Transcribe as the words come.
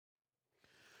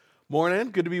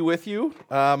Morning, good to be with you.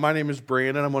 My name is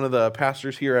Brandon. I'm one of the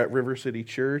pastors here at River City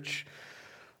Church.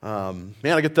 I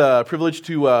get the privilege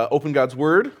to open God's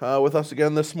Word with us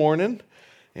again this morning.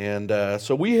 And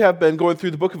so we have been going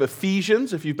through the book of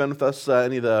Ephesians. If you've been with us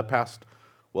any of the past,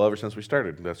 ever since we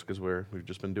started, that's because we've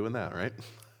just been doing that, right?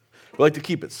 We like to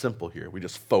keep it simple here. We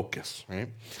just focus, right?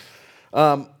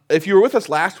 If you were with us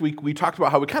last week, we talked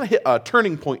about how we kind of hit a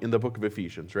turning point in the book of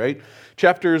Ephesians, right?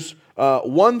 Chapters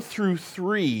 1 through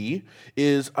 3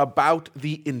 is about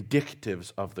the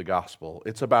indicatives of the gospel.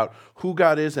 It's about who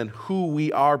God is and who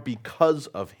we are because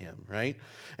of Him, right?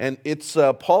 And it's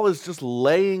Paul is just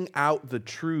laying out the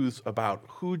truths about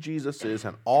who Jesus is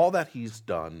and all that He's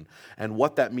done and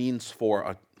what that means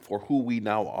for who we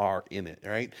now are in it,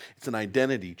 right? It's an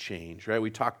identity change, right? We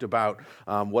talked about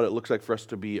what it looks like for us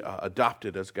to be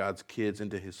adopted as God's kids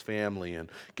into His family and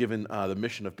given the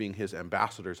mission of being His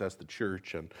ambassadors as the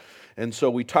church. And so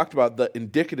we talked about the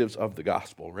indicatives of the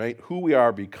gospel, right? Who we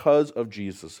are because of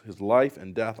Jesus, His life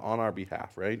and death on our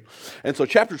behalf, right? And so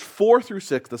chapters 4 through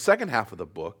 6, the second half of the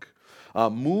book,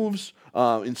 moves,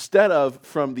 instead of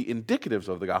from the indicatives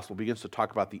of the gospel, begins to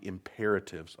talk about the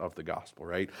imperatives of the gospel,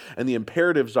 right? And the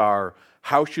imperatives are,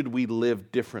 how should we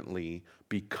live differently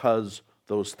because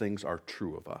those things are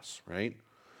true of us, right?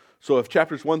 So if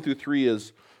chapters 1 through 3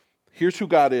 is, here's who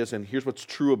God is and here's what's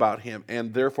true about Him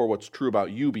and therefore what's true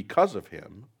about you because of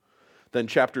Him, then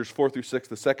chapters 4 through 6,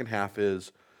 the second half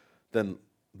is, then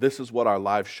this is what our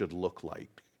lives should look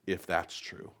like if that's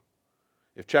true.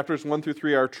 If chapters 1 through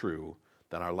 3 are true,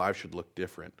 then our lives should look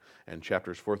different. And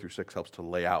chapters 4 through 6 helps to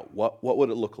lay out what would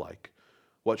it look like?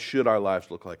 What should our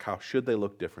lives look like? How should they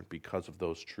look different because of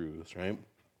those truths, right?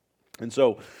 And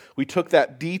so we took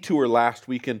that detour last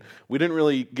week, and we didn't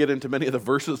really get into many of the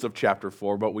verses of chapter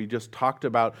 4, but we just talked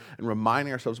about and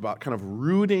reminding ourselves about kind of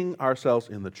rooting ourselves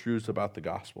in the truths about the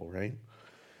gospel, right?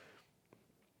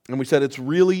 And we said it's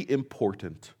really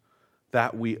important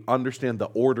that we understand the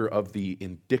order of the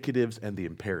indicatives and the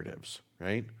imperatives,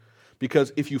 right?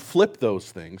 Because if you flip those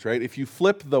things, right? If you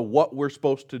flip the what we're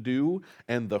supposed to do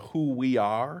and the who we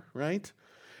are, right?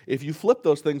 If you flip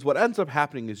those things, what ends up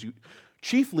happening is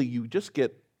you just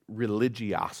get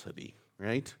religiosity,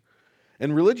 right?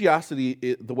 And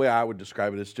religiosity, the way I would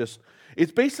describe it is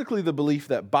it's basically the belief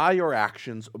that by your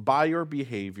actions, by your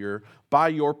behavior, by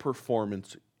your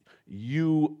performance,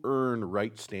 you earn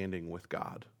right standing with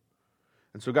God.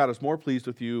 And so God is more pleased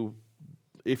with you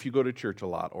if you go to church a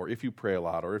lot, or if you pray a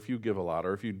lot, or if you give a lot,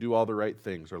 or if you do all the right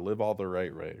things, or live all the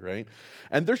right way, right?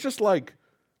 And there's just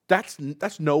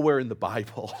that's nowhere in the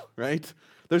Bible, right?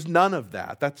 There's none of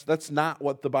that. That's not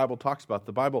what the Bible talks about.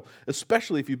 The Bible,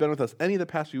 especially if you've been with us any of the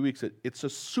past few weeks, it's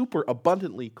just super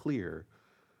abundantly clear.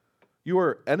 You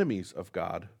are enemies of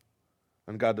God,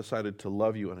 and God decided to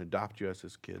love you and adopt you as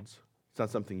His kids. It's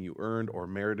not something you earned or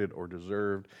merited or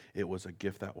deserved. It was a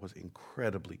gift that was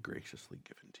incredibly graciously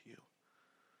given to you.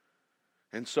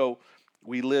 And so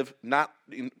we live not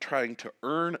in trying to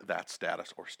earn that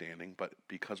status or standing, but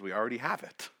because we already have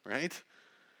it, right?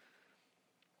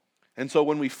 And so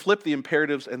when we flip the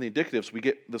imperatives and the indicatives, we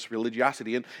get this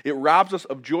religiosity. And it robs us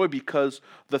of joy because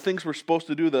the things we're supposed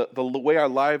to do, the way our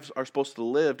lives are supposed to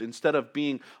live, instead of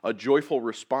being a joyful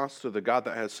response to the God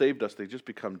that has saved us, they just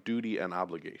become duty and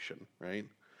obligation, right?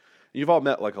 You've all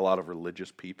met like a lot of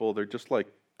religious people. They're just like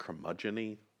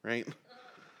curmudgeon-y, right?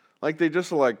 Like they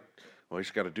just like, well, you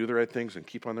just got to do the right things and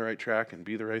keep on the right track and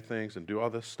be the right things and do all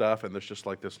this stuff. And there's just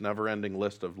like this never-ending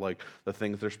list of like the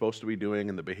things they're supposed to be doing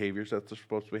and the behaviors that they're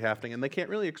supposed to be happening. And they can't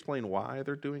really explain why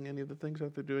they're doing any of the things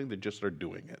that they're doing. They just are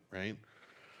doing it, right?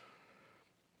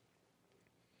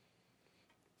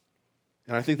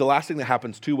 And I think the last thing that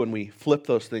happens too when we flip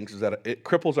those things is that it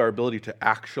cripples our ability to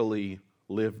actually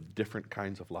live different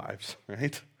kinds of lives,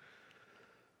 right?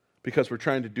 Because we're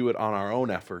trying to do it on our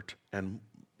own effort and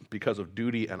because of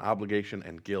duty and obligation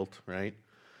and guilt, right?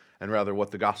 And rather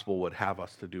what the gospel would have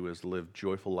us to do is live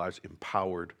joyful lives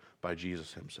empowered by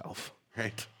Jesus Himself,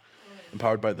 right?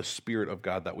 Empowered by the Spirit of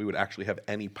God, that we would actually have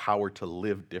any power to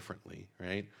live differently,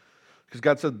 right? Because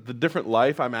God said, the different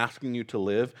life I'm asking you to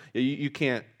live, you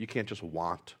can't just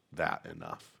want that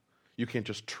enough. You can't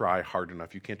just try hard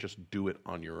enough. You can't just do it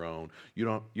on your own. You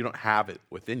don't have it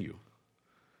within you.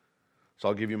 So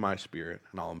I'll give you my Spirit,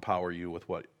 and I'll empower you with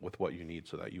what you need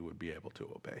so that you would be able to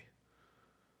obey.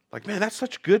 Like, man, that's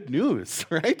such good news,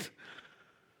 right?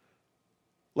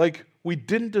 Like, we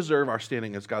didn't deserve our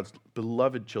standing as God's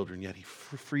beloved children, yet He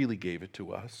freely gave it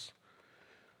to us.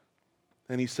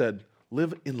 And He said,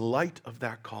 live in light of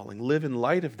that calling. Live in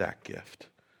light of that gift.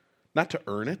 Not to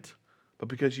earn it, but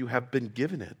because you have been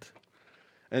given it.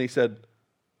 And He said,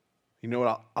 You know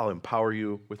what? I'll empower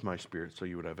you with my Spirit so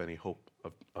you would have any hope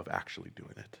of actually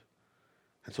doing it.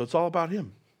 And so it's all about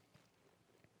him.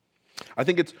 I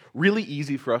think it's really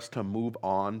easy for us to move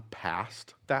on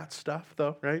past that stuff,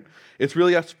 though, right? It's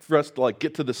really for us to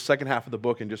get to the second half of the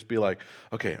book and just be like,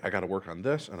 okay, I got to work on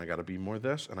this, and I got to be more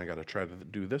this, and I got to try to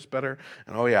do this better.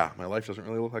 And oh yeah, my life doesn't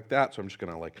really look like that, so I'm just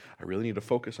going to I really need to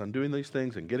focus on doing these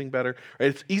things and getting better. Right?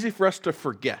 It's easy for us to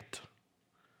forget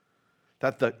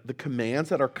that the commands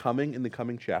that are coming in the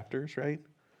coming chapters, right?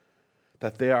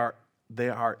 That they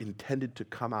are intended to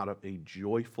come out of a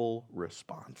joyful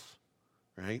response,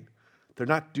 right? They're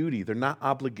not duty. They're not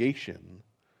obligation.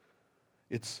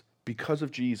 It's because of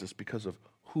Jesus, because of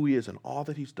who he is and all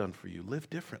that he's done for you. Live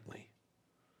differently.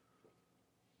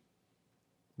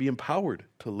 Be empowered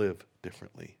to live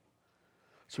differently.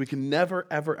 So we can never,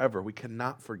 ever, ever, we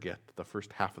cannot forget the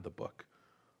first half of the book.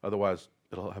 Otherwise,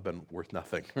 it'll have been worth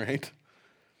nothing, right?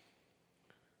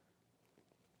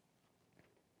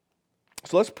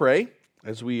 So let's pray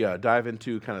as we dive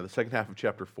into kind of the second half of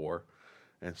chapter 4.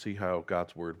 And see how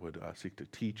God's word would seek to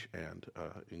teach and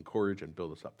encourage and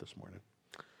build us up this morning.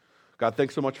 God,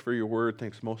 thanks so much for your word.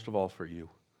 Thanks most of all for you.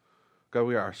 God,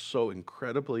 we are so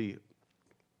incredibly,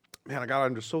 God,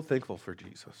 I'm just so thankful for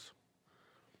Jesus.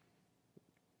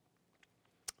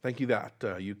 Thank you that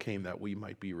you came that we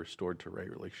might be restored to right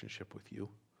relationship with you.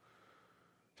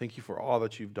 Thank you for all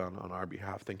that you've done on our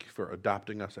behalf. Thank you for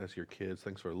adopting us as your kids.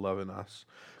 Thanks for loving us.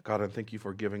 God, and thank you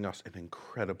for giving us an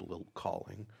incredible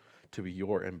calling to be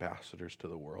your ambassadors to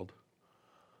the world.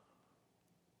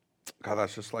 God,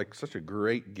 that's just such a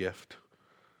great gift.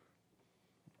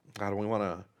 God,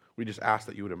 we just ask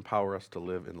that you would empower us to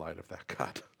live in light of that,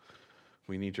 God.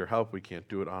 We need your help. We can't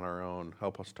do it on our own.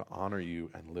 Help us to honor you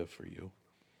and live for you.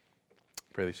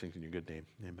 Pray these things in your good name.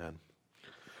 Amen.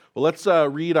 Well, let's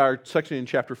read our section in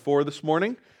chapter 4 this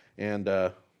morning, and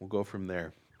we'll go from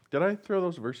there. Did I throw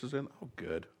those verses in? Oh,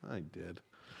 good. I did.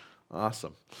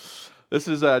 Awesome. This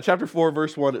is chapter 4,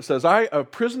 verse 1. It says, I, a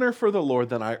prisoner for the Lord,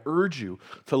 then I urge you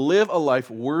to live a life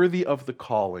worthy of the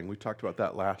calling. We talked about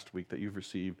that last week that you've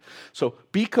received. So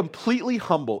be completely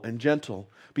humble and gentle.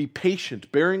 Be patient,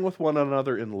 bearing with one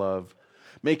another in love.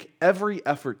 Make every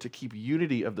effort to keep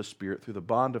unity of the Spirit through the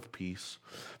bond of peace.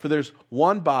 For there's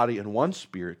one body and one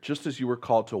Spirit, just as you were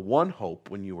called to one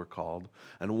hope when you were called,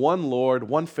 and one Lord,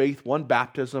 one faith, one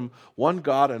baptism, one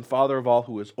God and Father of all,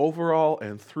 who is over all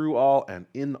and through all and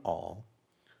in all.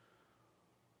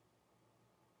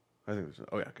 I think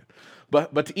good.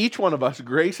 But to each one of us,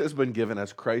 grace has been given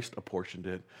as Christ apportioned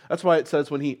it. That's why it says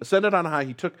when he ascended on high,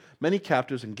 he took many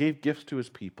captives and gave gifts to his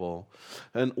people.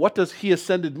 And what does he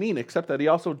ascended mean except that he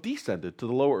also descended to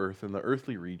the lower earth in the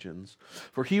earthly regions?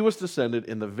 For he was descended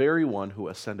in the very one who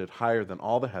ascended higher than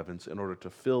all the heavens in order to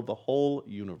fill the whole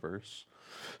universe.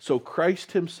 So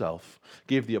Christ himself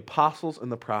gave the apostles and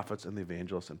the prophets and the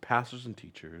evangelists and pastors and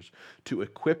teachers to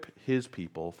equip his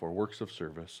people for works of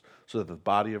service so that the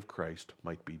body of Christ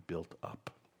might be built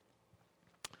up.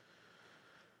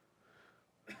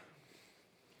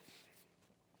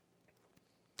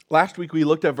 Last week we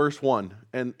looked at verse 1,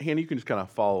 and Hannah, you can just kind of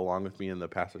follow along with me in the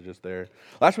passages there.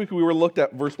 Last week we looked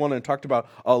at verse 1 and talked about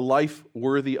a life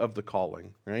worthy of the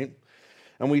calling, right?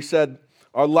 And we said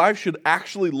our lives should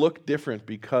actually look different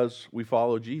because we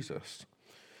follow Jesus.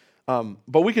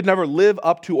 But we could never live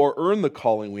up to or earn the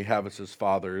calling we have as his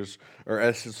fathers or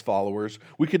as his followers.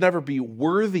 We could never be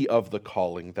worthy of the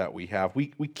calling that we have. We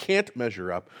can't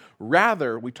measure up.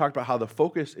 Rather, we talked about how the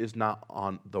focus is not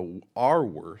on our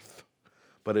worth,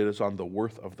 but it is on the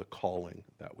worth of the calling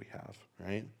that we have,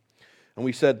 right? And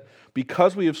we said,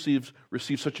 because we have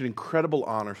received such an incredible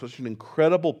honor, such an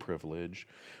incredible privilege,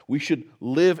 we should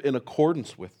live in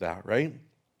accordance with that, right?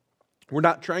 We're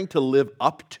not trying to live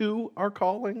up to our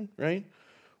calling, right?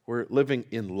 We're living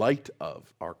in light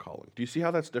of our calling. Do you see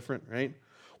how that's different, right?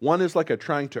 One is like a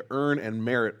trying to earn and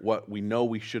merit what we know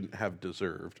we shouldn't have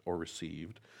deserved or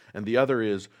received. And the other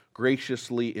is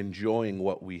graciously enjoying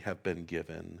what we have been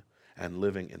given and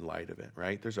living in light of it,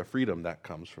 right? There's a freedom that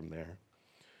comes from there.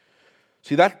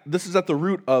 See, this is at the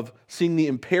root of seeing the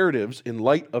imperatives in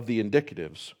light of the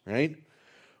indicatives, right?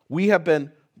 We have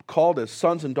been called as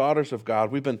sons and daughters of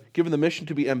God. We've been given the mission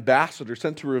to be ambassadors,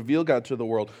 sent to reveal God to the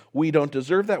world. We don't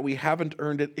deserve that. We haven't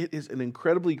earned it. It is an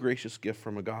incredibly gracious gift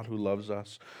from a God who loves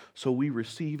us. So we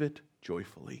receive it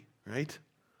joyfully, right?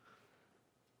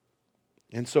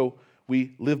 And so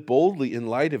we live boldly in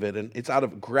light of it. And it's out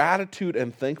of gratitude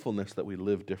and thankfulness that we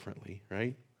live differently,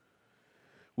 right?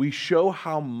 We show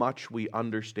how much we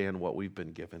understand what we've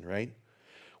been given, right?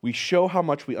 We show how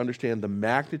much we understand the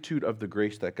magnitude of the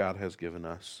grace that God has given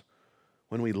us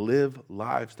when we live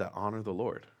lives that honor the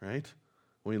Lord, right?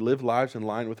 When we live lives in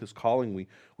line with his calling,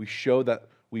 we show that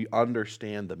we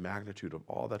understand the magnitude of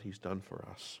all that he's done for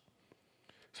us.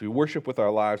 So we worship with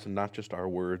our lives and not just our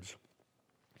words.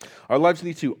 Our lives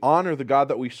need to honor the God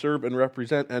that we serve and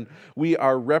represent, and we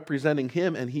are representing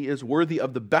him, and he is worthy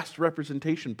of the best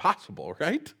representation possible,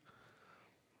 right?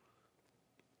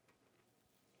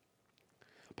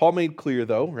 Paul made clear,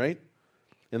 though, right,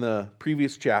 in the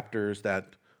previous chapters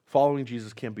that following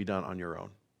Jesus can't be done on your own,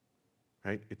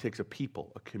 right? It takes a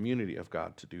people, a community of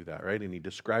God to do that, right? And he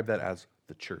described that as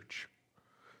the church.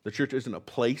 The church isn't a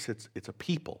place, it's a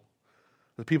people.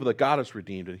 The people that God has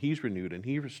redeemed, and he's renewed, and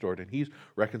he's restored, and he's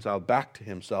reconciled back to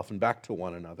himself and back to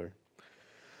one another.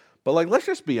 But let's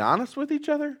just be honest with each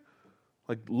other.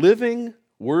 Living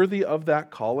worthy of that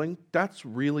calling, that's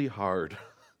really hard.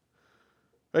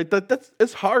 Right?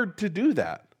 It's hard to do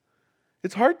that.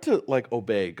 It's hard to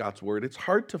obey God's word. It's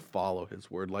hard to follow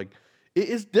his word. It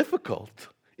is difficult.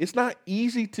 It's not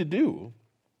easy to do.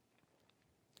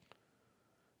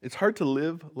 It's hard to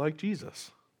live like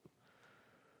Jesus.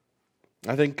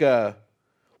 I think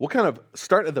we'll kind of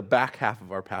start at the back half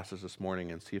of our passage this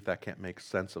morning and see if that can't make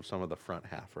sense of some of the front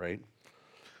half, right?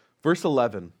 Verse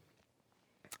 11,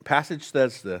 passage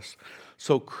says this: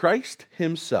 "So Christ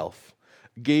himself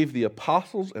gave the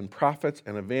apostles and prophets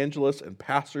and evangelists and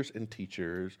pastors and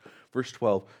teachers," verse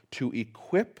 12, "to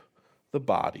equip the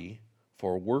body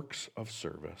for works of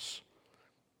service,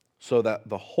 so that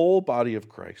the whole body of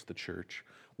Christ, the church,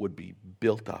 would be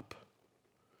built up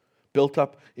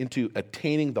into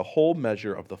attaining the whole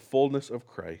measure of the fullness of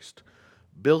Christ,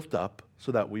 built up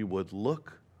so that we would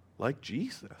look like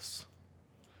Jesus."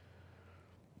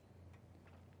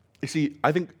 You see,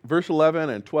 I think verse 11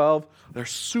 and 12, they're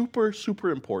super,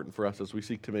 super important for us as we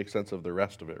seek to make sense of the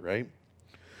rest of it, right?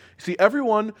 You see,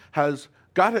 everyone has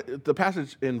got it. The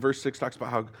passage in verse 6 talks about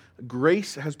how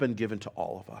grace has been given to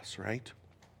all of us, right?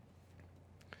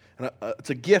 And it's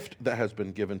a gift that has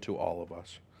been given to all of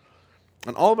us.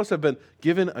 And all of us have been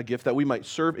given a gift that we might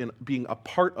serve in being a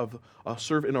part of,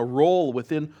 serve in a role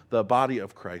within the body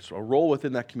of Christ, a role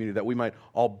within that community, that we might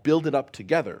all build it up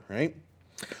together, right?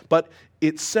 But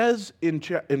it says in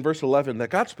verse 11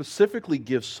 that God specifically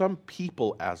gives some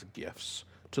people as gifts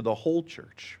to the whole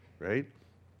church, right?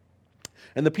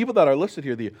 And the people that are listed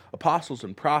here, the apostles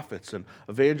and prophets and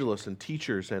evangelists and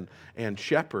teachers and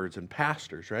shepherds and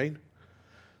pastors, right?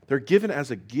 They're given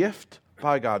as a gift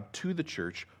by God to the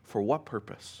church for what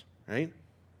purpose, right?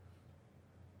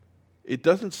 It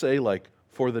doesn't say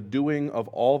for the doing of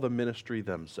all the ministry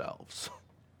themselves,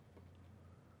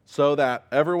 so that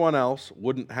everyone else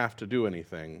wouldn't have to do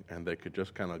anything and they could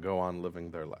just kind of go on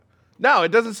living their life. No, it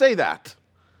doesn't say that.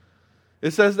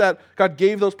 It says that God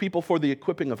gave those people for the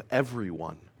equipping of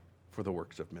everyone for the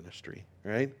works of ministry,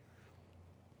 right?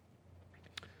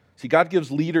 See, God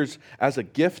gives leaders as a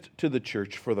gift to the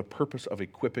church for the purpose of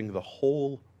equipping the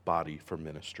whole body for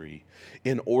ministry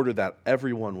in order that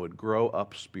everyone would grow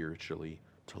up spiritually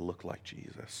to look like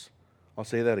Jesus. I'll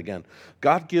say that again.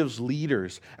 God gives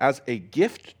leaders as a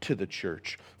gift to the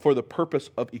church for the purpose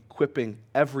of equipping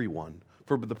everyone,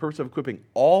 for the purpose of equipping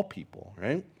all people,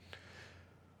 right?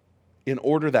 In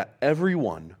order that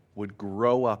everyone would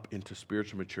grow up into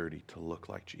spiritual maturity to look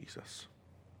like Jesus.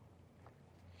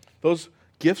 Those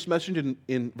gifts mentioned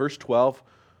in verse 12,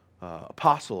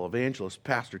 apostle, evangelist,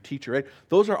 pastor, teacher, right?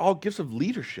 Those are all gifts of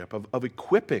leadership, of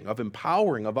equipping, of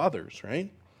empowering of others,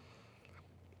 right?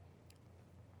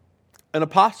 An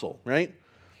apostle, right?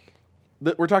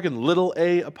 We're talking little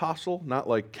a apostle, not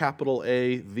like capital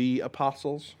A, the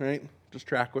apostles, right? Just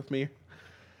track with me.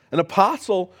 An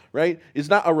apostle, right, is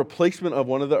not a replacement of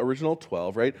one of the original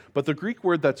 12, right? But the Greek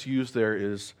word that's used there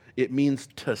it means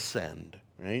to send,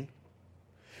 right?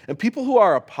 And people who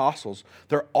are apostles,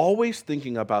 they're always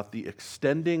thinking about the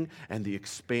extending and the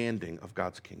expanding of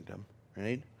God's kingdom,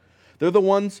 right? They're the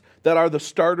ones that are the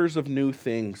starters of new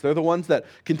things. They're the ones that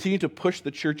continue to push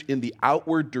the church in the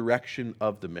outward direction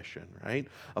of the mission, right?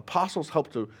 Apostles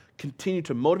help to continue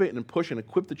to motivate and push and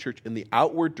equip the church in the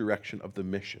outward direction of the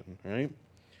mission, right?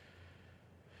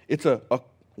 It's the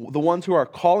ones who are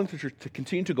calling the church to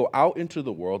continue to go out into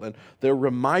the world, and they're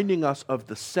reminding us of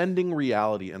the sending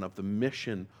reality and of the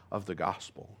mission of the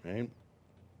gospel, right?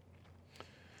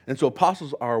 And so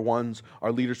apostles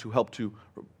are leaders who help to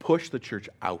push the church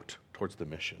out towards the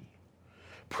mission.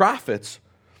 Prophets,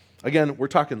 again, we're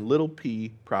talking little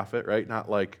p prophet, right? Not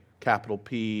like capital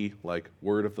P, like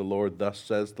word of the Lord, thus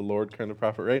says the Lord kind of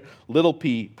prophet, right? Little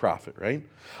p prophet, right?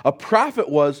 A prophet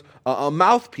was a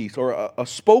mouthpiece or a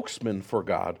spokesman for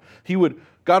God.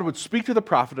 God would speak to the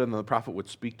prophet, and the prophet would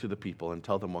speak to the people and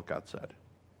tell them what God said.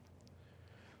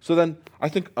 So then I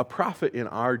think a prophet in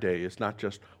our day is not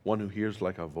just one who hears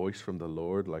like a voice from the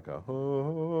Lord, like a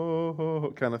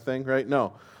ho kind of thing, right?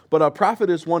 No. But a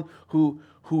prophet is one who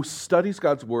studies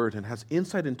God's word and has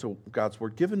insight into God's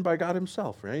word given by God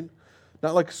himself, right?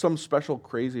 Not like some special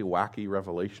crazy wacky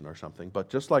revelation or something, but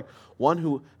just like one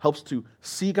who helps to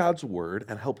see God's word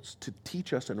and helps to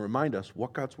teach us and remind us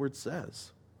what God's word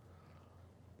says.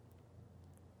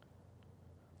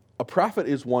 A prophet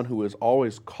is one who is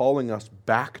always calling us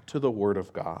back to the Word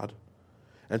of God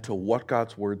and to what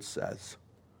God's Word says.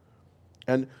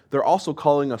 And they're also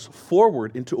calling us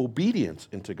forward into obedience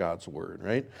into God's Word,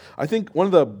 right? I think one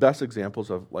of the best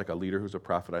examples of like a leader who's a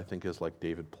prophet, I think, is like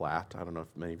David Platt. I don't know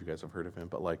if many of you guys have heard of him,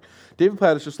 but like David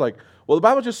Platt is just like, well, the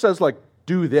Bible just says like,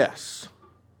 do this.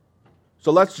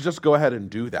 So let's just go ahead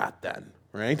and do that then,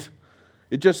 right?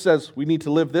 It just says we need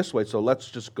to live this way, so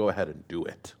let's just go ahead and do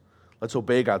it. Let's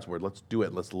obey God's word. Let's do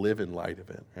it. Let's live in light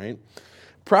of it, right?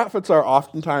 Prophets are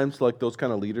oftentimes like those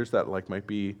kind of leaders that like might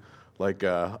be like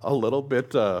a little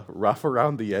bit rough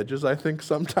around the edges, I think,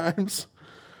 sometimes.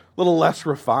 A little less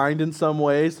refined in some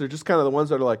ways. They're just kind of the ones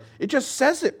that are like, it just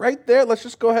says it right there. Let's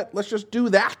just go ahead. Let's just do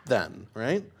that then,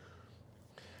 right?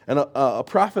 And a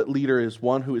prophet leader is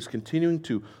one who is continuing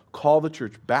to call the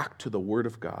church back to the word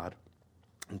of God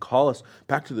and call us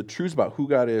back to the truths about who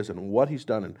God is and what he's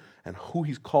done and who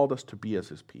he's called us to be as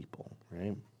his people,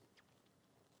 right?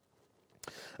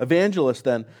 Evangelist,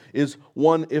 then, is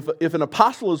one, if an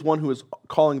apostle is one who is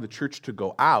calling the church to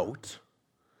go out,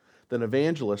 then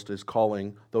evangelist is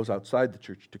calling those outside the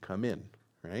church to come in,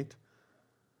 right?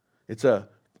 It's a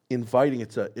inviting,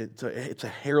 it's a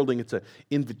heralding, it's an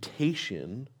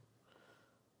invitation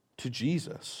to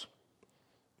Jesus.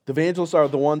 The evangelists are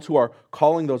the ones who are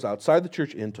calling those outside the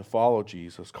church in to follow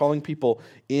Jesus, calling people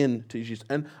in to Jesus.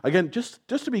 And again, just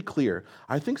to be clear,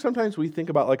 I think sometimes we think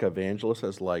about like evangelists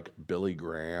as like Billy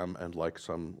Graham and like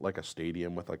a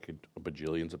stadium with like a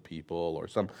bajillions of people or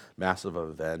some massive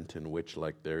event in which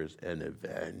like there's an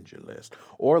evangelist.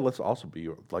 Or let's also be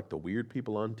like the weird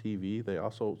people on TV. They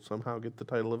also somehow get the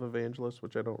title of evangelist,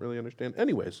 which I don't really understand.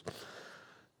 Anyways,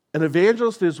 an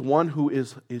evangelist is one who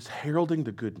is heralding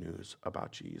the good news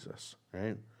about Jesus,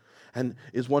 right? And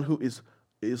is one who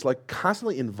is like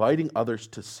constantly inviting others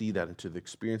to see that and to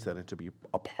experience that and to be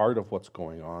a part of what's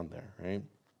going on there, right?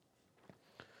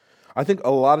 I think a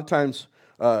lot of times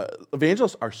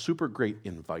evangelists are super great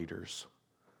inviters.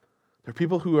 They're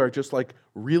people who are just like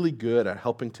really good at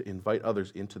helping to invite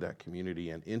others into that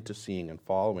community and into seeing and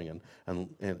following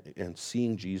and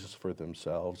seeing Jesus for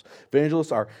themselves.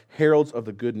 Evangelists are heralds of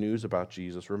the good news about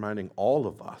Jesus, reminding all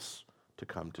of us to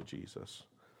come to Jesus.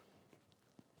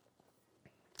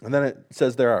 And then it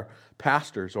says there are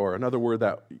pastors, or another word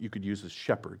that you could use is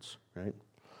shepherds, right?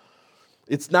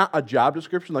 It's not a job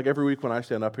description. Like every week when I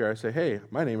stand up here, I say, hey,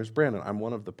 my name is Brandon. I'm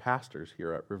one of the pastors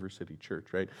here at River City Church,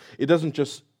 right?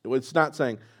 It's not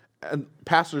saying, and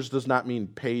pastors does not mean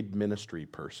paid ministry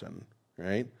person,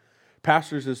 right?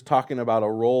 Pastors is talking about a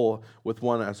role with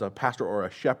one as a pastor or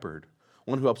a shepherd,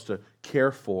 one who helps to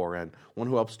care for and one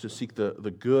who helps to seek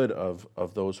the good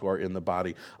of those who are in the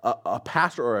body. A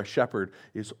pastor or a shepherd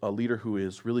is a leader who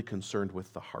is really concerned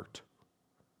with the heart.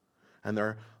 And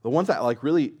they're the ones that like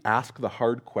really ask the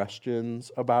hard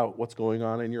questions about what's going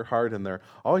on in your heart. And they're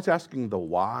always asking the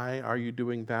why are you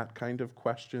doing that kind of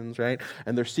questions, right?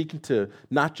 And they're seeking to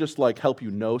not just like help you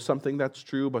know something that's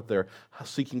true, but they're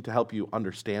seeking to help you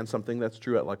understand something that's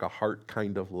true at like a heart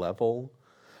kind of level.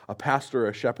 A pastor or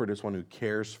a shepherd is one who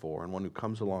cares for and one who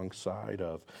comes alongside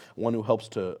of, one who helps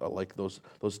to like those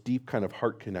deep kind of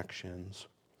heart connections.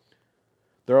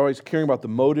 They're always caring about the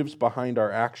motives behind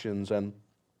our actions, and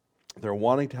they're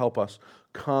wanting to help us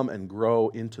come and grow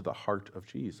into the heart of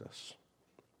Jesus.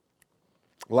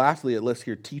 Lastly, it lists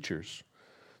here teachers.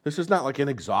 This is not like an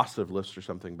exhaustive list or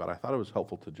something, but I thought it was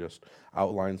helpful to just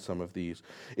outline some of these.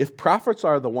 If prophets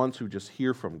are the ones who just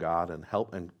hear from God and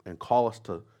help and call us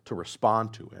to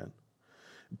respond to it,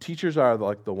 teachers are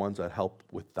like the ones that help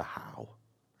with the how,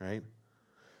 right?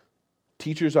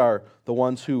 Teachers are the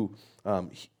ones who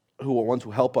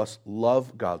help us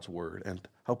love God's word and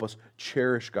help us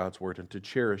cherish God's word and to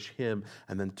cherish him,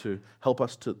 and then to help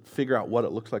us to figure out what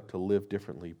it looks like to live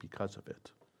differently because of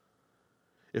it.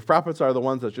 If prophets are the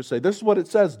ones that just say, this is what it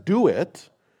says, do it,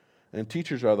 and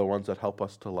teachers are the ones that help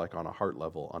us to, like on a heart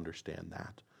level, understand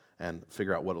that and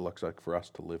figure out what it looks like for us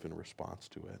to live in response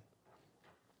to it.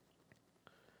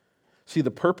 See,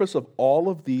 the purpose of all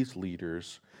of these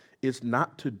leaders is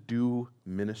not to do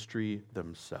ministry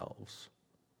themselves,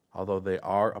 although they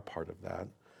are a part of that.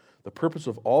 The purpose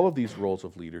of all of these roles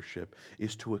of leadership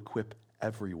is to equip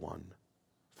everyone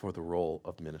for the role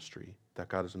of ministry that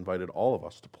God has invited all of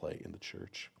us to play in the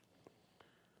church.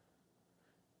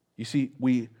 You see,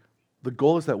 the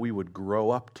goal is that we would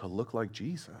grow up to look like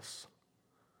Jesus.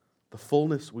 The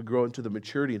fullness, we grow into the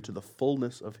maturity, into the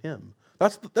fullness of Him.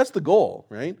 That's the goal,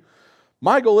 right?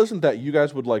 My goal isn't that you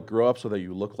guys would grow up so that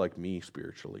you look like me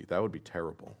spiritually. That would be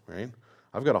terrible, right?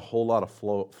 I've got a whole lot of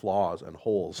flaws and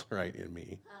holes, right, in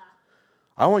me.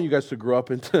 I want you guys to grow up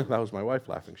into, that was my wife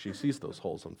laughing, she sees those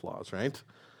holes and flaws, right?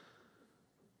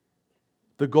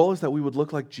 The goal is that we would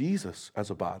look like Jesus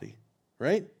as a body,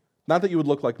 right? Not that you would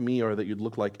look like me or that you'd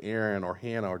look like Aaron or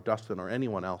Hannah or Dustin or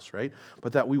anyone else, right?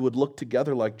 But that we would look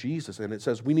together like Jesus. And it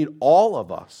says we need all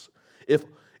of us. If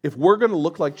we're going to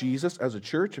look like Jesus as a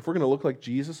church, if we're going to look like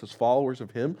Jesus as followers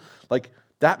of Him,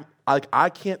 I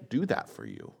can't do that for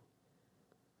you.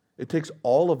 It takes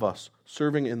all of us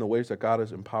serving in the ways that God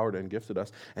has empowered and gifted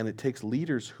us, and it takes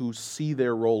leaders who see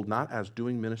their role not as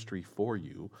doing ministry for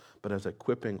you, but as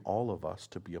equipping all of us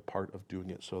to be a part of doing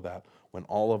it so that when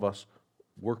all of us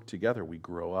work together, we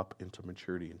grow up into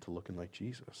maturity, into looking like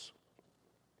Jesus.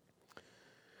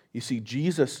 You see,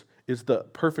 Jesus is the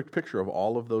perfect picture of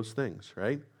all of those things,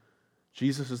 right?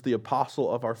 Jesus is the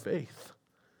apostle of our faith.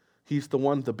 He's the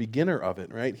one, the beginner of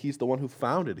it, right? He's the one who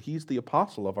founded. He's the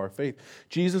apostle of our faith.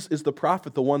 Jesus is the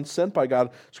prophet, the one sent by God.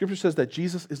 Scripture says that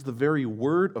Jesus is the very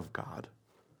word of God.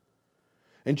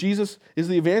 And Jesus is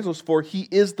the evangelist, for He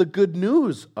is the good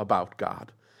news about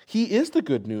God. He is the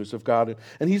good news of God,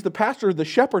 and He's the pastor, the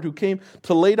shepherd who came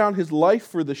to lay down His life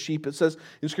for the sheep. It says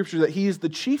in Scripture that He is the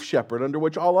chief shepherd under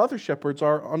which all other shepherds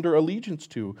are under allegiance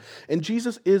to. And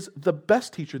Jesus is the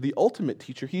best teacher, the ultimate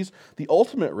teacher. He's the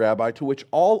ultimate rabbi to which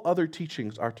all other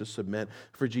teachings are to submit.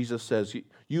 For Jesus says,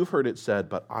 you've heard it said,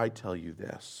 but I tell you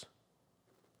this.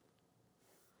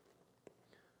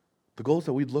 The goal is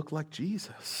that we'd look like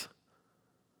Jesus.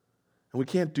 And we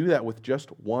can't do that with just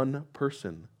one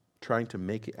person trying to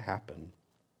make it happen.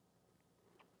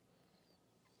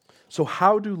 So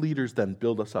how do leaders then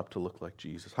build us up to look like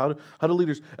Jesus? How do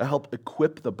leaders help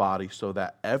equip the body so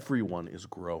that everyone is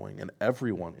growing and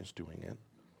everyone is doing it?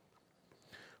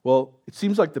 Well, it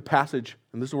seems like the passage,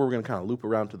 and this is where we're going to kind of loop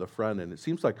around to the front, and it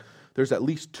seems like there's at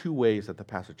least two ways that the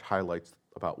passage highlights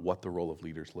about what the role of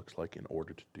leaders looks like in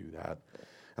order to do that.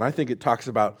 And I think it talks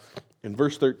about, in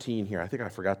verse 13 here, I think I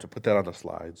forgot to put that on the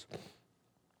slides.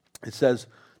 It says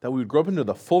that we would grow up into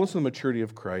the fullness and maturity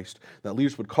of Christ, that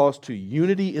leaders would call us to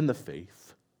unity in the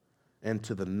faith and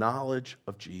to the knowledge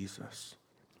of Jesus.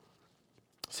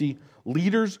 See,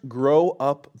 leaders grow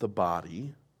up the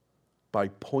body by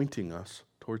pointing us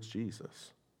towards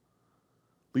Jesus.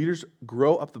 Leaders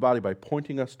grow up the body by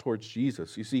pointing us towards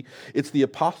Jesus. You see, it's the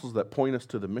apostles that point us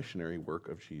to the missionary work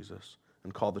of Jesus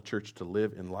and call the church to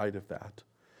live in light of that.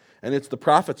 And it's the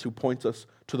prophets who point us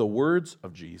to the words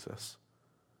of Jesus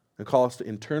and call us to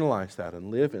internalize that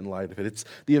and live in light of it. It's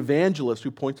the evangelist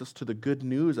who points us to the good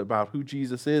news about who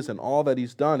Jesus is and all that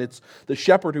He's done. It's the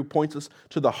shepherd who points us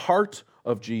to the heart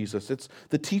of Jesus. It's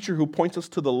the teacher who points us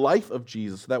to the life of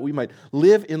Jesus so that we might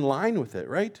live in line with it,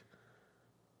 right?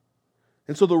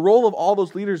 And so the role of all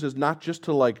those leaders is not just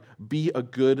to be a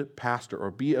good pastor or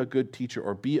be a good teacher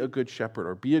or be a good shepherd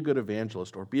or be a good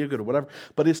evangelist or be a good whatever,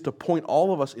 but is to point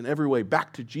all of us in every way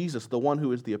back to Jesus, the one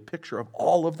who is the picture of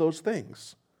all of those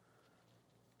things.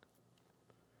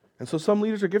 And so some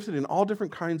leaders are gifted in all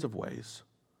different kinds of ways.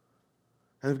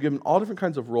 And they've given all different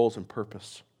kinds of roles and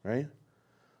purpose, right?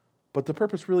 But the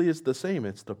purpose really is the same.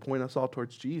 It's to point us all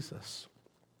towards Jesus.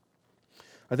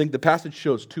 I think the passage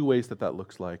shows two ways that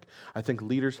looks like. I think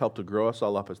leaders help to grow us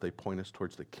all up as they point us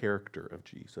towards the character of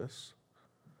Jesus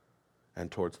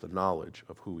and towards the knowledge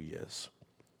of who He is.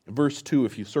 In verse 2,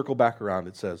 if you circle back around,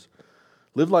 it says,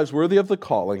 live lives worthy of the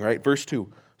calling, right? Verse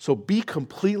 2, so be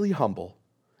completely humble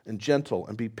and gentle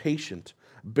and be patient,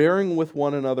 bearing with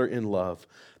one another in love.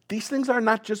 These things are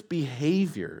not just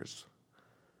behaviors.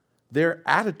 They're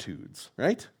attitudes,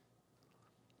 right?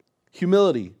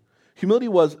 Humility. Humility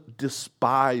was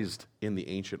despised in the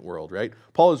ancient world, right?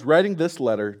 Paul is writing this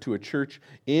letter to a church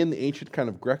in the ancient kind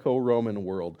of Greco-Roman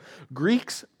world.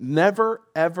 Greeks never,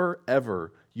 ever,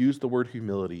 ever used the word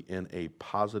humility in a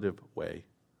positive way.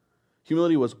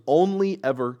 Humility was only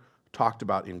ever talked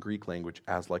about in Greek language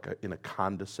as in a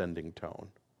condescending tone.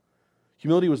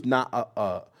 Humility was not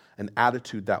an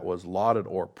attitude that was lauded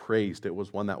or praised. It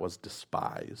was one that was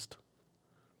despised.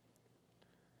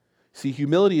 See,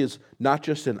 humility is not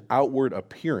just an outward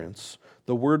appearance.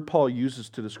 The word Paul uses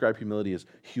to describe humility is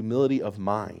humility of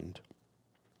mind.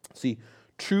 See,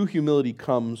 true humility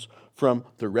comes from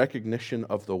the recognition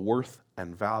of the worth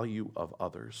and value of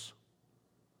others.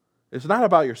 It's not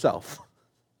about yourself.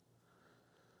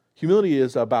 Humility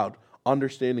is about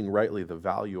understanding rightly the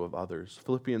value of others.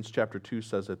 Philippians chapter 2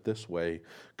 says it this way,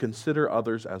 consider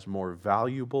others as more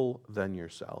valuable than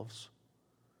yourselves.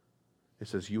 It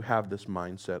says you have this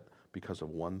mindset because of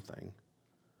one thing.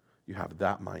 You have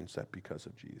that mindset because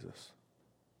of Jesus.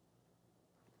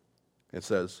 It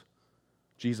says,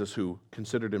 Jesus, who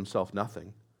considered himself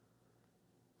nothing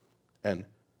and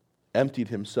emptied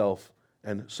himself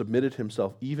and submitted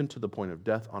himself even to the point of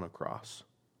death on a cross.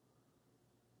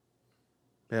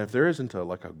 And if there isn't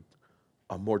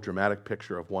a more dramatic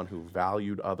picture of one who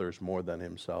valued others more than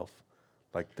himself,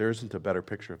 there isn't a better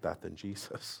picture of that than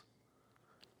Jesus.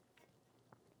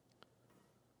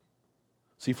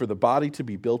 See, for the body to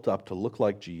be built up to look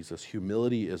like Jesus,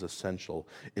 humility is essential.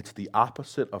 It's the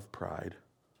opposite of pride.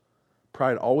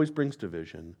 Pride always brings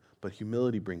division, but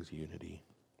humility brings unity.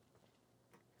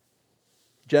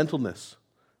 Gentleness.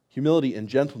 Humility and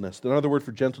gentleness. Another word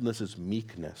for gentleness is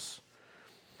meekness.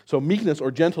 So meekness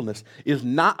or gentleness is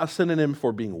not a synonym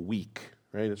for being weak,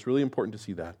 right? It's really important to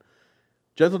see that.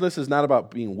 Gentleness is not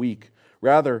about being weak.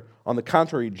 Rather, on the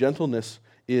contrary, gentleness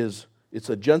it's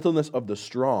a gentleness of the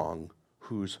strong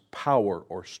whose power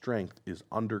or strength is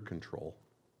under control.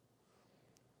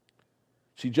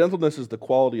 See, gentleness is the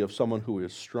quality of someone who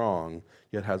is strong,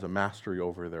 yet has a mastery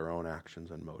over their own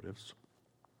actions and motives.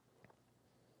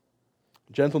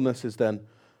 Gentleness is then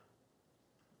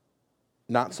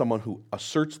not someone who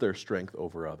asserts their strength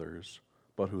over others,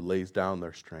 but who lays down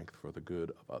their strength for the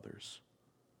good of others.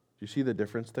 Do you see the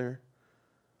difference there?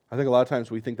 I think a lot of times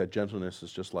we think that gentleness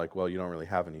is just like, well, you don't really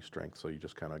have any strength, so you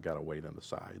just kind of got to wait on the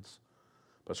sides.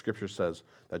 But Scripture says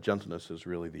that gentleness is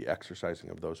really the exercising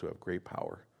of those who have great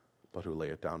power, but who lay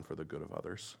it down for the good of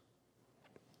others.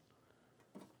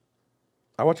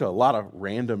 I watch a lot of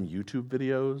random YouTube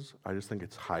videos. I just think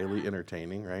it's highly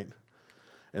entertaining, right?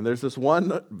 And there's this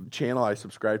one channel I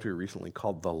subscribed to recently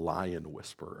called The Lion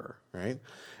Whisperer, right?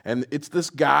 And it's this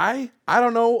guy, I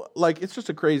don't know, it's just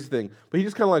a crazy thing, but he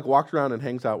just kind of walks around and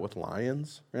hangs out with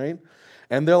lions, right?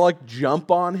 And they'll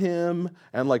jump on him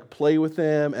and play with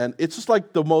him, and it's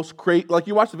just the most crazy,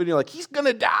 you watch the video, he's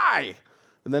gonna die!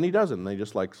 And then he doesn't, and they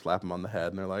just slap him on the head,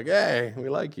 and they're like, hey, we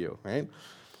like you, right?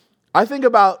 I think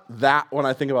about that when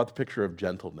I think about the picture of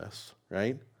gentleness,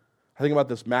 right? I think about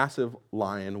this massive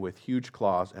lion with huge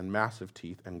claws and massive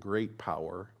teeth and great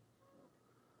power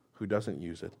who doesn't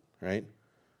use it, right?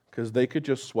 Because they could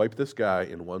just swipe this guy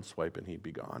in one swipe and he'd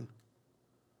be gone.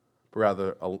 But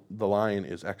rather, the lion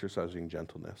is exercising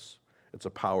gentleness. It's a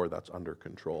power that's under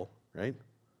control, right?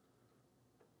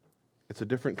 It's a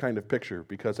different kind of picture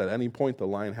because at any point the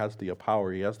lion has the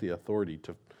power, he has the authority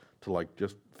to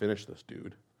just finish this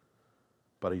dude.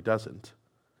 But he doesn't.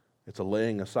 It's a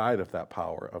laying aside of that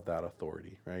power, of that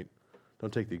authority, right?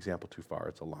 Don't take the example too far.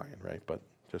 It's a lion, right? But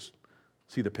just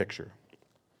see the picture.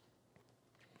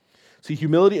 See,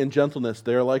 humility and gentleness,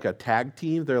 they're like a tag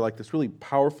team. They're like this really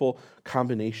powerful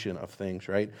combination of things,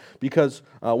 right? Because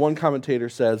one commentator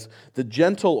says, the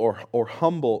gentle or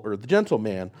humble, or the gentle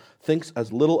man thinks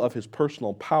as little of his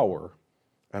personal power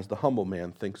as the humble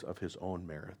man thinks of his own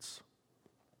merits.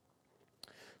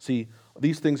 See,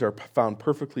 these things are found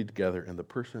perfectly together in the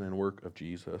person and work of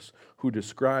Jesus, who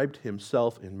described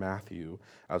himself in Matthew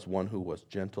as one who was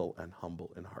gentle and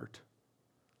humble in heart.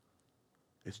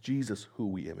 It's Jesus who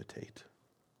we imitate.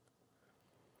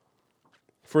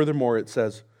 Furthermore, it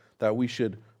says that we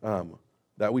should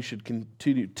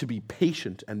continue to be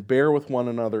patient and bear with one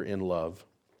another in love.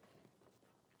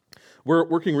 We're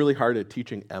working really hard at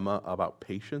teaching Emma about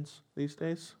patience these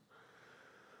days.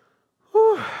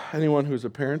 Anyone who's a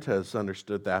parent has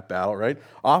understood that battle, right?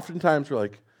 Oftentimes we're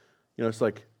it's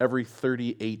every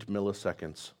 38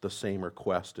 milliseconds, the same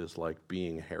request is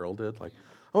being heralded. I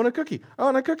want a cookie, I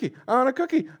want a cookie, I want a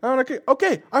cookie, I want a cookie.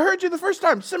 Okay, I heard you the first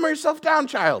time. Simmer yourself down,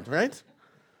 child, right?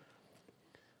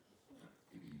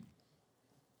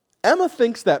 Emma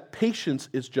thinks that patience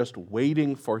is just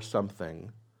waiting for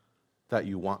something that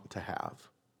you want to have.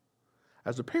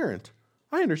 As a parent,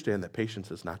 I understand that patience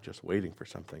is not just waiting for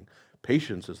something.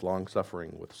 Patience is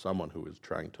long-suffering with someone who is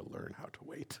trying to learn how to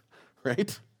wait,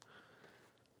 right?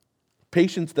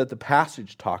 Patience that the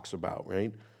passage talks about,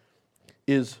 right,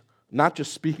 is not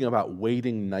just speaking about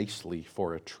waiting nicely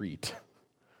for a treat,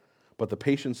 but the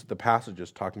patience that the passage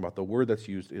is talking about, the word that's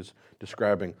used is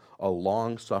describing a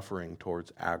long-suffering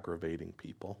towards aggravating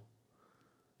people.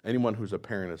 Anyone who's a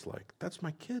parent is like, that's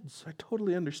my kids. I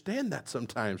totally understand that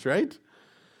sometimes, right?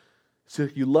 So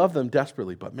you love them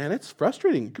desperately, but man, it's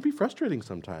frustrating. It can be frustrating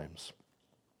sometimes.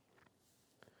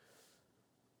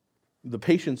 The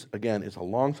patience, again, is a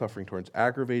long-suffering towards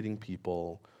aggravating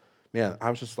people. Man, I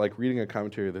was just reading a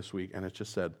commentary this week, and it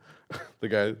just said, the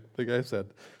guy said,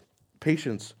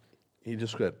 patience He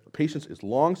just said, patience is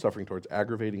long-suffering towards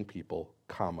aggravating people,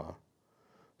 comma,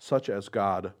 such as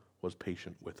God was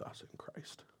patient with us in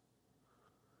Christ.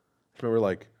 I remember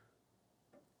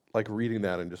like reading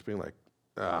that and just being like,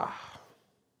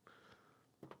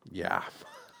 yeah,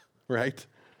 right?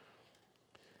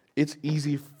 It's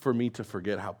easy for me to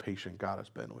forget how patient God has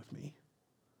been with me.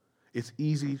 It's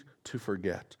easy to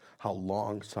forget how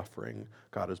long-suffering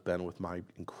God has been with my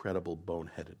incredible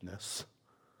boneheadedness.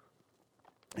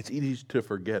 It's easy to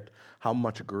forget how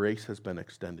much grace has been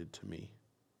extended to me.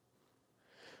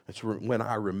 It's when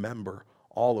I remember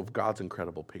all of God's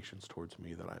incredible patience towards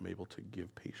me that I'm able to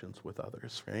give patience with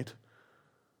others, right?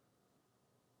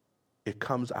 It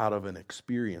comes out of an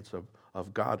experience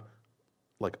of God,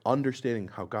 like understanding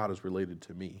how God is related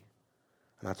to me.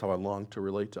 And that's how I long to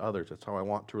relate to others. That's how I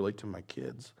want to relate to my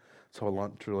kids. That's how I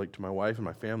want to relate to my wife and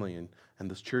my family and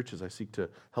this church as I seek to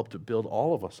help to build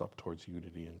all of us up towards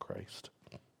unity in Christ.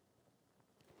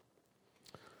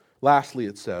 Lastly,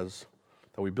 it says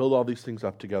that we build all these things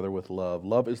up together with love.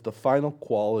 Love is the final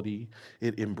quality.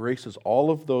 It embraces all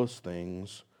of those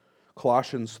things.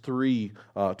 Colossians 3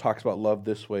 talks about love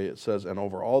this way. It says, and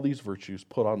over all these virtues,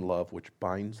 put on love, which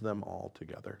binds them all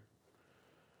together.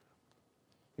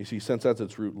 You see, since that's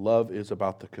its root, love is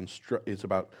about is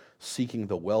about seeking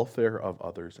the welfare of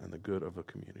others and the good of a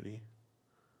community.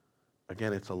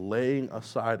 Again, it's a laying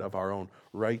aside of our own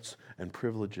rights and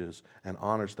privileges and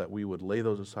honors that we would lay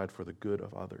those aside for the good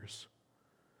of others.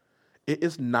 It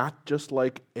is not just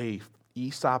like a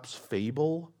Aesop's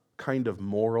fable kind of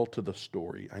moral to the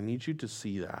story. I need you to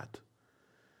see that.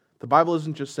 The Bible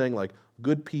isn't just saying like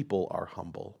good people are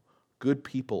humble, good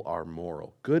people are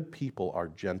moral, good people are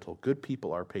gentle, good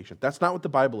people are patient. That's not what the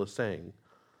Bible is saying.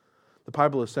 The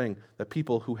Bible is saying that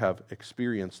people who have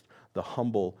experienced the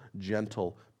humble,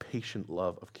 gentle, patient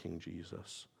love of King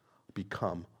Jesus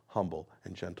become humble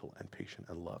and gentle and patient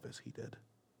and love as he did.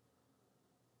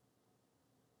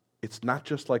 It's not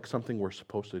just like something we're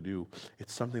supposed to do.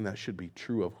 It's something that should be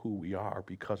true of who we are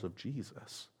because of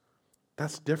Jesus.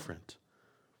 That's different.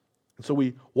 And so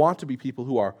we want to be people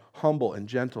who are humble and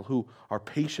gentle, who are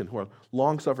patient, who are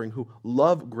long-suffering, who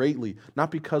love greatly,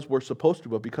 not because we're supposed to,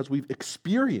 but because we've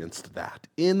experienced that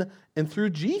in and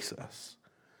through Jesus.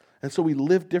 And so we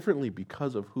live differently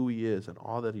because of who he is and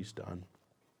all that he's done.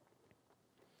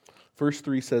 Verse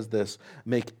 3 says this,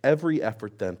 make every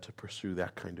effort then to pursue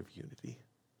that kind of unity.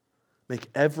 Make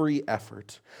every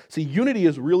effort. See, unity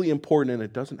is really important and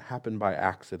it doesn't happen by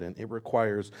accident. It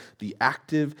requires the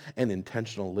active and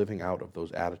intentional living out of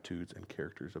those attitudes and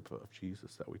characters of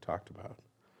Jesus that we talked about.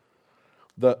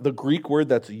 The Greek word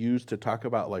that's used to talk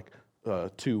about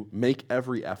to make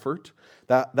every effort,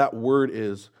 that word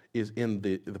is in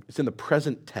the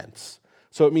present tense.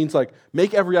 So it means like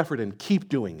make every effort and keep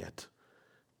doing it.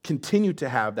 Continue to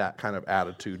have that kind of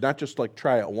attitude, not just like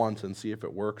try it once and see if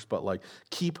it works, but like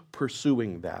keep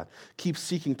pursuing that. Keep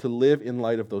seeking to live in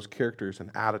light of those characters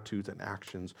and attitudes and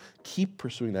actions. Keep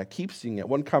pursuing that. Keep seeing it.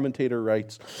 One commentator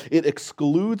writes, it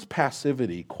excludes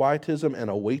passivity, quietism, and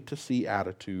a wait-to-see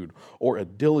attitude, or a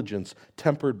diligence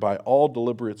tempered by all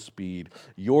deliberate speed.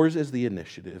 Yours is the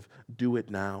initiative. Do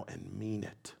it now and mean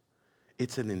it.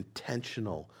 It's an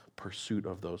intentional pursuit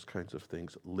of those kinds of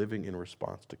things, living in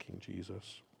response to King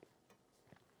Jesus.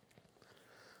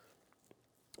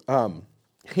 Hannah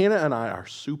and I are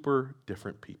super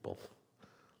different people.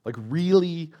 Like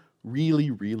really,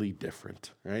 really, really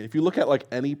different. Right? If you look at like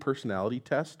any personality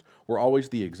test, we're always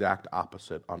the exact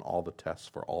opposite on all the tests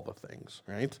for all the things,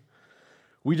 right?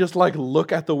 We just like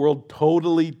look at the world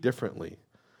totally differently.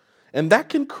 And that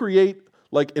can create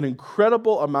like an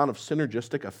incredible amount of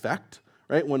synergistic effect,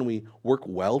 right, when we work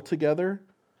well together,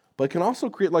 but it can also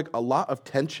create like a lot of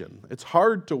tension. It's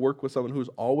hard to work with someone who's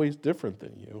always different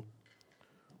than you.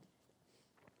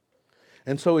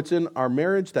 And so it's in our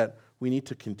marriage that we need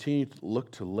to continue to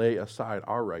look to lay aside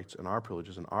our rights and our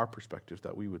privileges and our perspectives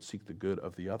that we would seek the good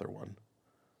of the other one.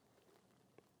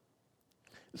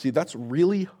 See, that's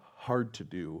really hard to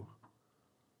do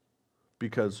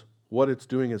because what it's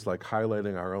doing is like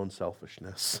highlighting our own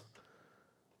selfishness.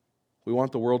 We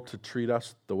want the world to treat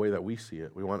us the way that we see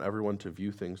it. We want everyone to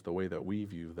view things the way that we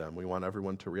view them. We want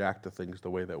everyone to react to things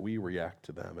the way that we react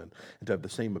to them and to have the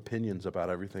same opinions about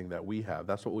everything that we have.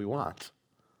 That's what we want.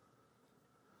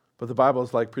 But the Bible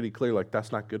is like pretty clear, like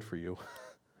that's not good for you.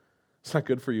 It's not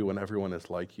good for you when everyone is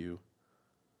like you.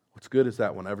 What's good is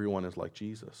that when everyone is like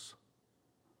Jesus.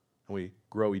 And we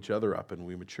grow each other up and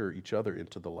we mature each other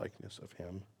into the likeness of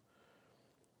him.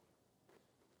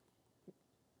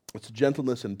 It's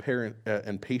gentleness and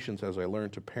patience as I learn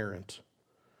to parent.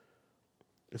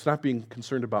 It's not being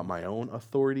concerned about my own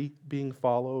authority being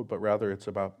followed, but rather it's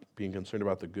about being concerned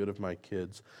about the good of my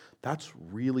kids. That's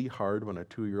really hard when a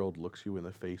 2-year-old looks you in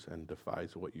the face and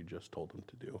defies what you just told them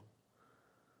to do.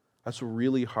 That's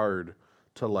really hard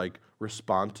to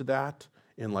respond to that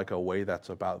in a way that's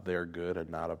about their good and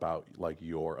not about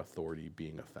your authority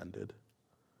being offended.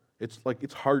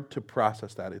 It's hard to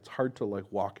process that. It's hard to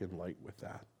walk in light with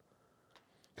that.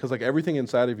 Because everything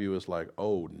inside of you is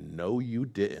oh, no, you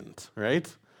didn't,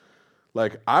 right?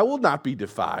 I will not be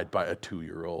defied by a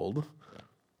 2-year-old.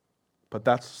 But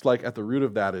that's at the root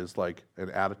of that is an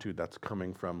attitude that's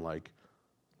coming from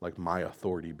my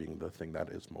authority being the thing that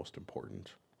is most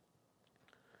important.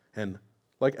 And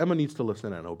Emma needs to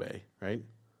listen and obey, right?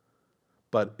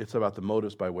 But it's about the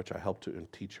motives by which I help to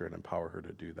teach her and empower her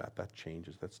to do that. That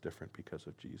changes. That's different because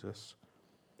of Jesus.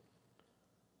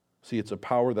 See, it's a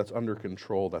power that's under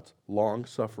control, that's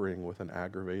long-suffering with an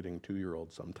aggravating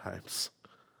 2-year-old sometimes.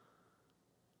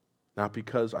 Not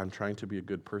because I'm trying to be a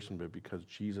good person, but because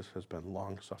Jesus has been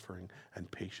long-suffering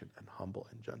and patient and humble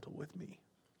and gentle with me.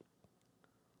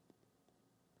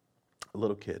 A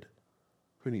little kid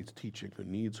who needs teaching, who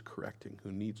needs correcting,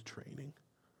 who needs training.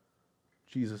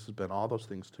 Jesus has been all those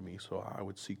things to me, so I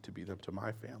would seek to be them to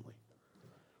my family.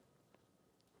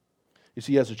 You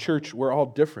see, as a church, we're all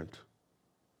different.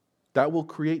 That will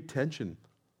create tension.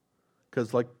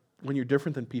 Because when you're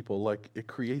different than people, it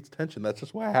creates tension. That's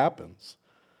just what happens.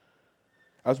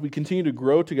 As we continue to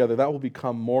grow together, that will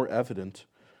become more evident.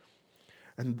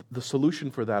 And the solution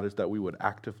for that is that we would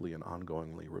actively and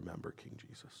ongoingly remember King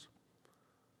Jesus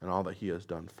and all that he has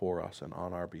done for us and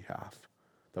on our behalf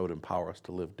that would empower us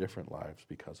to live different lives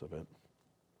because of it.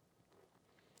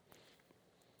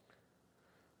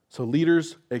 So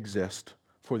leaders exist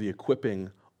for the equipping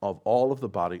of all of the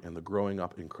body and the growing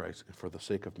up in Christ and for the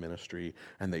sake of ministry.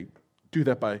 And they do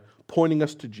that by pointing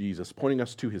us to Jesus, pointing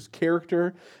us to his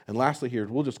character. And lastly here,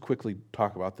 we'll just quickly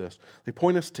talk about this. They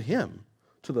point us to him,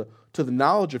 to the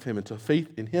knowledge of him and to faith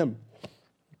in him.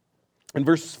 In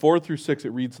verses 4-6, it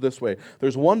reads this way: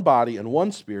 there's one body and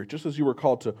one Spirit, just as you were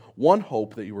called to one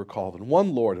hope that you were called, and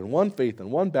one Lord, and one faith,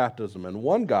 and one baptism, and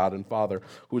one God and Father,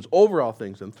 who is over all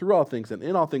things, and through all things, and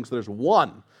in all things. There's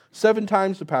one. 7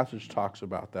 times the passage talks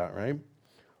about that, right?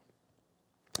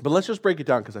 But let's just break it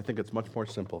down, because I think it's much more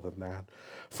simple than that.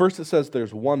 First, it says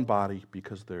there's one body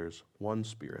because there's one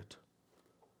Spirit.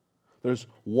 There's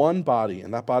one body,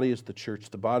 and that body is the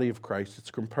church, the body of Christ. It's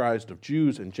comprised of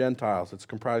Jews and Gentiles. It's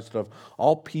comprised of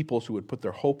all peoples who would put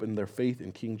their hope and their faith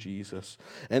in King Jesus.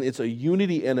 And it's a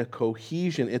unity and a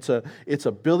cohesion. It's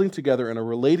a building together and a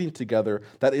relating together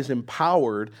that is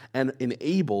empowered and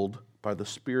enabled by the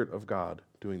Spirit of God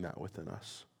doing that within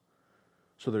us.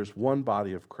 So there's one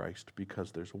body of Christ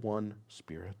because there's one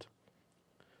Spirit.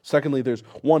 Secondly, there's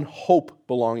one hope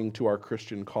belonging to our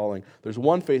Christian calling. There's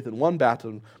one faith and one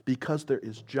baptism because there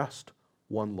is just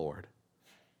one Lord.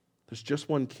 There's just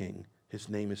one King. His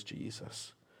name is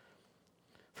Jesus.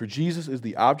 For Jesus is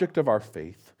the object of our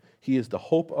faith. He is the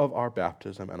hope of our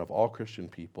baptism and of all Christian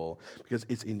people because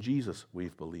it's in Jesus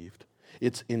we've believed.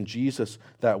 It's in Jesus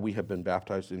that we have been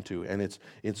baptized into, and it's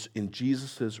in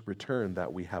Jesus' return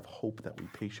that we have hope that we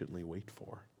patiently wait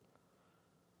for.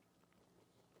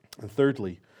 And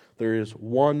thirdly, there is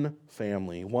one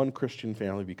family, one Christian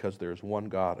family, because there is one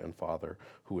God and Father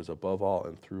who is above all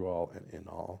and through all and in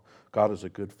all. God is a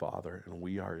good Father, and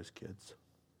we are his kids,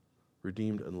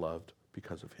 redeemed and loved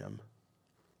because of him.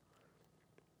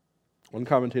 One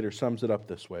commentator sums it up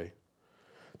this way: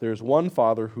 there is one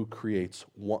Father who creates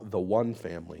the one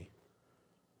family.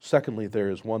 Secondly,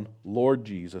 there is one Lord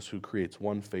Jesus who creates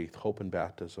one faith, hope, and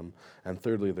baptism. And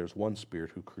thirdly, there's one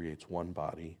Spirit who creates one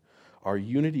body. Our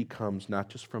unity comes not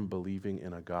just from believing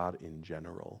in a God in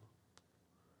general,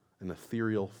 an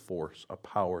ethereal force, a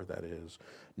power that is.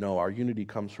 No, our unity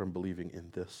comes from believing in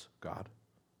this God,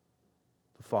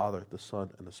 the Father, the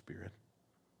Son, and the Spirit.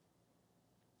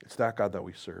 It's that God that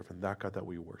we serve, and that God that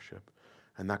we worship,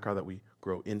 and that God that we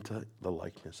grow into the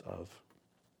likeness of.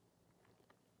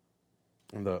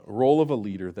 And the role of a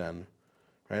leader then,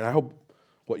 right? I hope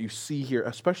what you see here,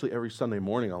 especially every Sunday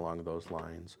morning along those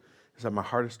lines, is that my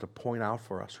heart is to point out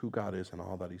for us who God is and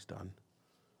all that he's done.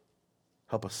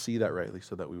 Help us see that rightly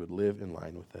so that we would live in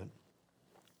line with it.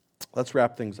 Let's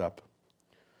wrap things up.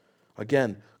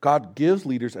 Again, God gives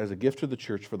leaders as a gift to the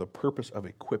church for the purpose of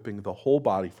equipping the whole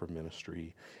body for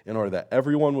ministry in order that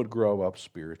everyone would grow up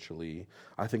spiritually.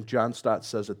 I think John Stott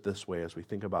says it this way as we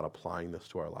think about applying this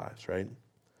to our lives, right?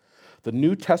 The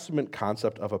New Testament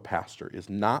concept of a pastor is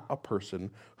not a person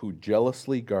who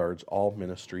jealously guards all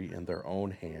ministry in their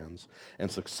own hands and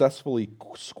successfully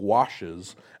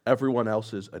squashes everyone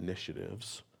else's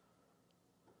initiatives.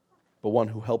 but one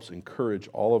who helps encourage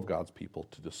all of God's people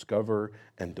to discover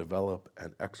and develop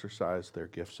and exercise their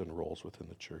gifts and roles within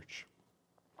the church.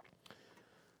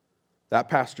 That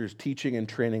pastor's teaching and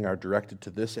training are directed to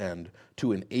this end,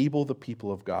 to enable the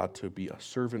people of God to be a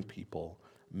servant people,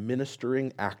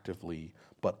 ministering actively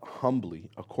but humbly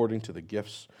according to the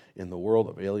gifts in the world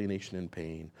of alienation and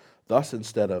pain. Thus,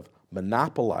 instead of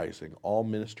monopolizing all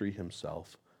ministry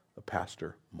himself, the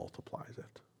pastor multiplies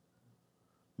it.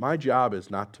 My job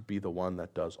is not to be the one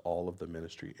that does all of the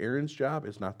ministry. Aaron's job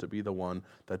is not to be the one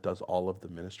that does all of the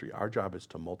ministry. Our job is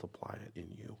to multiply it in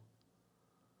you.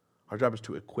 Our job is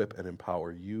to equip and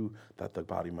empower you that the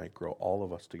body might grow, all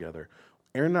of us together.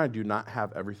 Aaron and I do not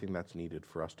have everything that's needed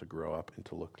for us to grow up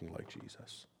into looking like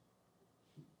Jesus.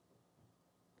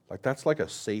 That's like a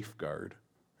safeguard,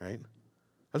 right?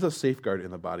 That's a safeguard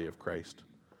in the body of Christ.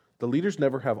 The leaders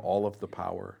never have all of the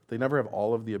power. They never have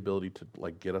all of the ability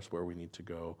to get us where we need to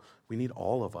go. We need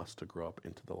all of us to grow up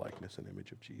into the likeness and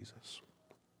image of Jesus.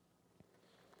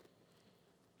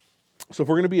 So if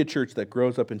we're going to be a church that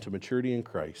grows up into maturity in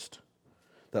Christ,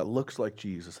 that looks like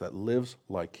Jesus, that lives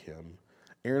like him,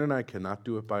 Aaron and I cannot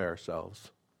do it by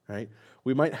ourselves, right?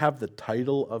 We might have the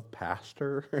title of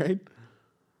pastor, right?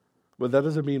 But that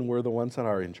doesn't mean we're the ones that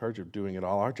are in charge of doing it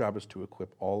all. Our job is to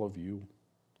equip all of you.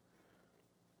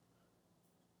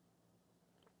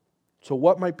 So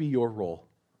what might be your role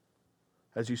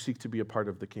as you seek to be a part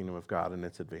of the kingdom of God and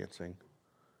its advancing?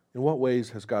 In what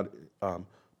ways has God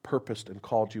purposed and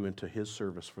called you into his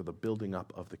service for the building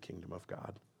up of the kingdom of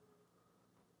God?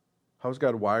 How has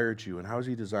God wired you and how has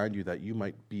he designed you that you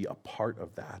might be a part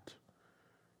of that?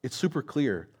 It's super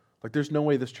clear. There's no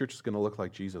way this church is going to look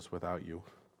like Jesus without you.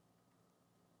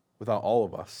 Without all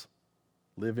of us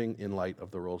living in light of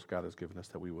the roles God has given us,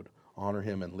 that we would honor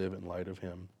him and live in light of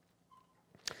him.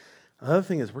 Another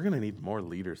thing is we're going to need more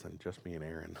leaders than just me and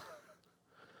Aaron.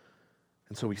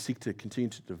 And so we seek to continue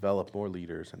to develop more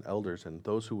leaders and elders and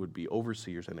those who would be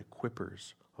overseers and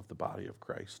equippers of the body of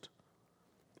Christ.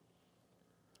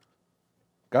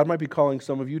 God might be calling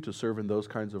some of you to serve in those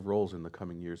kinds of roles in the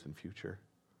coming years and future.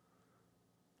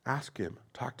 Ask him,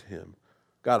 talk to him.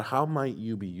 God, how might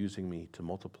you be using me to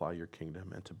multiply your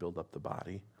kingdom and to build up the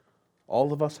body?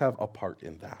 All of us have a part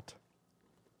in that.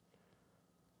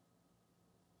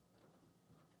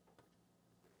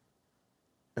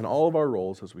 In all of our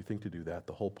roles, as we think to do that,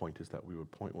 the whole point is that we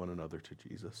would point one another to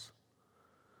Jesus,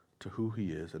 to who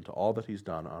he is, and to all that he's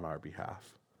done on our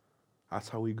behalf. That's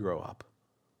how we grow up.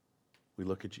 We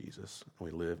look at Jesus, and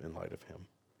we live in light of him.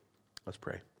 Let's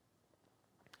pray.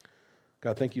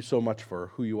 God, thank you so much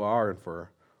for who you are and for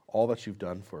all that you've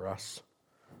done for us.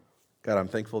 God, I'm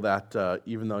thankful that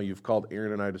even though you've called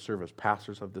Aaron and I to serve as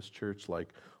pastors of this church,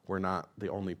 we're not the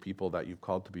only people that you've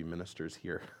called to be ministers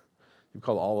here. You've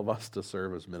called all of us to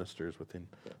serve as ministers within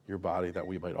your body, that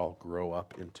we might all grow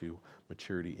up into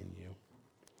maturity in you.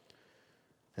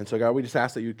 And so, God, we just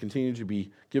ask that you continue to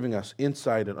be giving us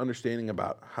insight and understanding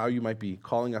about how you might be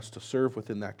calling us to serve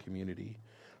within that community,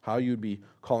 how you'd be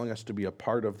calling us to be a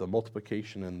part of the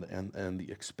multiplication and the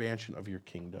expansion of your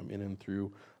kingdom in and through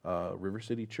River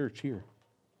City Church here.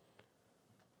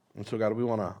 And so, God, we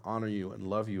want to honor you and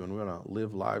love you, and we want to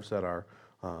live lives that are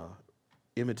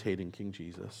imitating King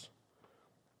Jesus.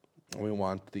 And we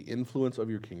want the influence of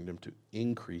your kingdom to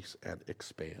increase and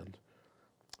expand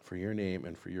for your name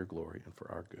and for your glory and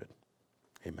for our good.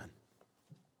 Amen.